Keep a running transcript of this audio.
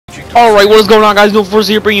Alright, what is going on, guys? TheNewEnforcer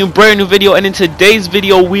here, bringing you a brand new video, and in today's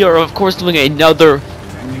video we are of course doing another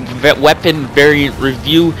weapon variant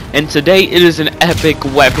review, and today it is an epic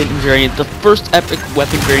weapon variant, the first epic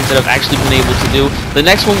weapon variant that I've actually been able to do. The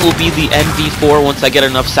next one will be the NV4 once I get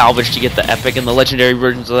enough salvage to get the epic and the legendary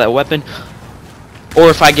versions of that weapon, or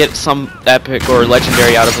if I get some epic or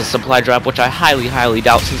legendary out of a supply drop, which I highly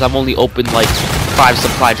doubt, since I've only opened like 5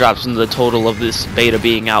 supply drops in the total of this beta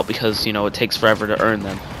being out, because you know it takes forever to earn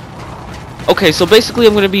them. Okay, so basically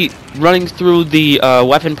I'm going to be running through the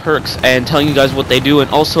weapon perks and telling you guys what they do, and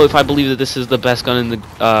also if I believe that this is the best gun in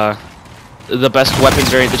the best weapon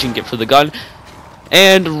variant that you can get for the gun.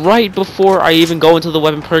 And right before I even go into the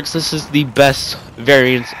weapon perks, this is the best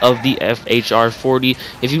variant of the FHR-40.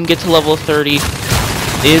 If you can get to level 30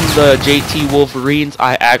 in the JT Wolverines,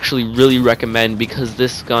 I actually really recommend, because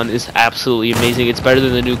this gun is absolutely amazing. It's better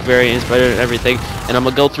than the nuke variant, it's better than everything, and I'm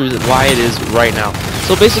going to go through why it is right now.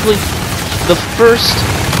 So basically, the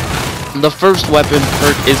first weapon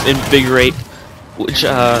perk is Invigorate, which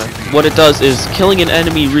what it does is killing an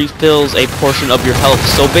enemy refills a portion of your health.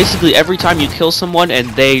 So basically, every time you kill someone and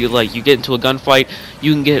they you get into a gunfight,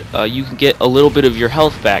 you can get a little bit of your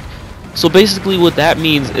health back. So basically, what that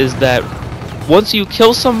means is that once you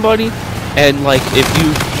kill somebody, and if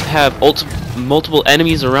you have multiple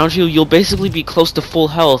enemies around you, you'll basically be close to full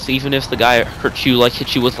health, even if the guy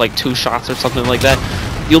hit you with 2 shots or something like that.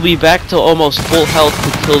 You'll be back to almost full health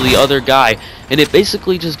to kill the other guy, and it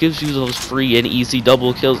basically just gives you those free and easy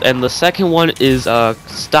double kills. And the second one is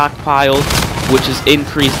Stockpile, which is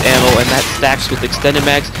increased ammo, and that stacks with extended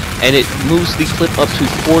mags, and it moves the clip up to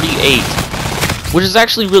 48, which is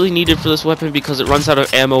actually really needed for this weapon because it runs out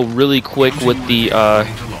of ammo really quick with the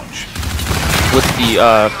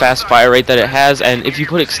fast fire rate that it has. And if you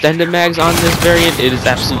put extended mags on this variant, it is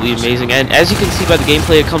absolutely amazing. And as you can see by the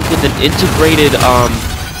gameplay, it comes with an integrated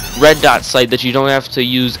red dot sight that you don't have to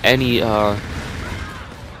use any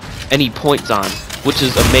points on, which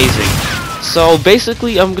is amazing. So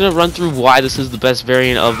basically, I'm gonna run through why this is the best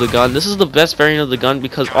variant of the gun. This is the best variant of the gun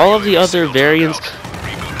because all of the other variants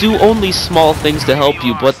do only small things to help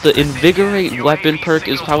you, but the Invigorate weapon perk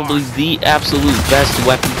is probably the absolute best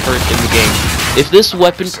weapon perk in the game. If this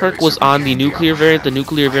weapon perk was on the nuclear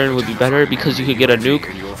variant would be better because you could get a nuke,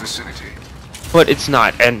 but it's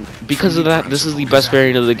not, and because of that, this is the best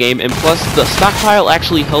variant of the game. And plus, the Stockpile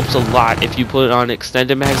actually helps a lot if you put it on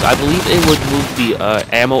extended mags. I believe it would move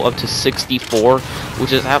the ammo up to 64,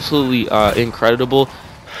 which is absolutely incredible.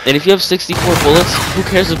 And if you have 64 bullets, who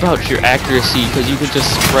cares about your accuracy, because you can just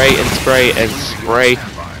spray and spray and spray,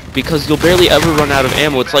 because you'll barely ever run out of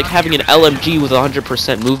ammo. It's like having an LMG with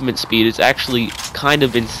 100% movement speed. It's actually kind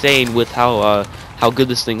of insane with how good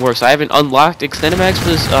this thing works. I haven't unlocked extended mags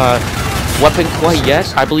for this weapon quite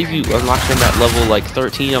yet. I believe you unlock them at level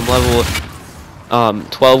 13. I'm level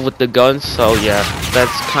 12 with the gun, so yeah,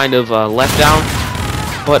 that's kind of let down.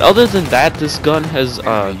 But other than that, this gun has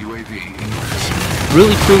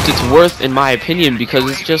really proved its worth, in my opinion, because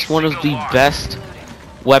it's just one of the best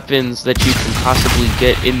weapons that you can possibly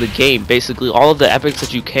get in the game. Basically, all of the epics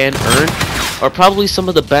that you can earn are probably some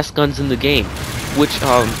of the best guns in the game, which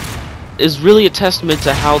is really a testament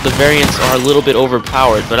to how the variants are a little bit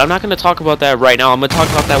overpowered. But I'm not going to talk about that right now. I'm going to talk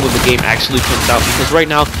about that when the game actually comes out, because right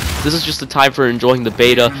now this is just the time for enjoying the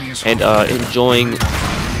beta and enjoying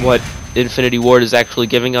what Infinity Ward is actually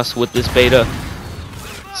giving us with this beta.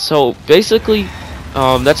 So basically,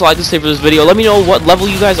 that's all I can say for this video. Let me know what level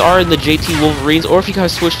you guys are in the JT Wolverines, or if you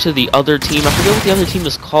guys switch to the other team. I forget what the other team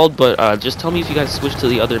is called, but just tell me if you guys switch to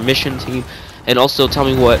the other mission team, and also tell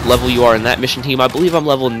me what level you are in that mission team. I believe I'm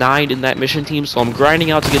level 9 in that mission team, so I'm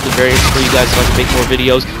grinding out to get the variants for you guys so I can make more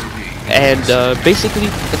videos. And basically,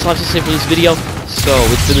 that's all I have to say for this video. So,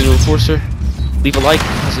 it's been TheNewEnforcer. Leave a like,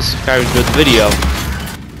 subscribe, and enjoy the video,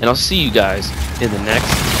 and I'll see you guys in the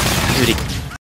next video.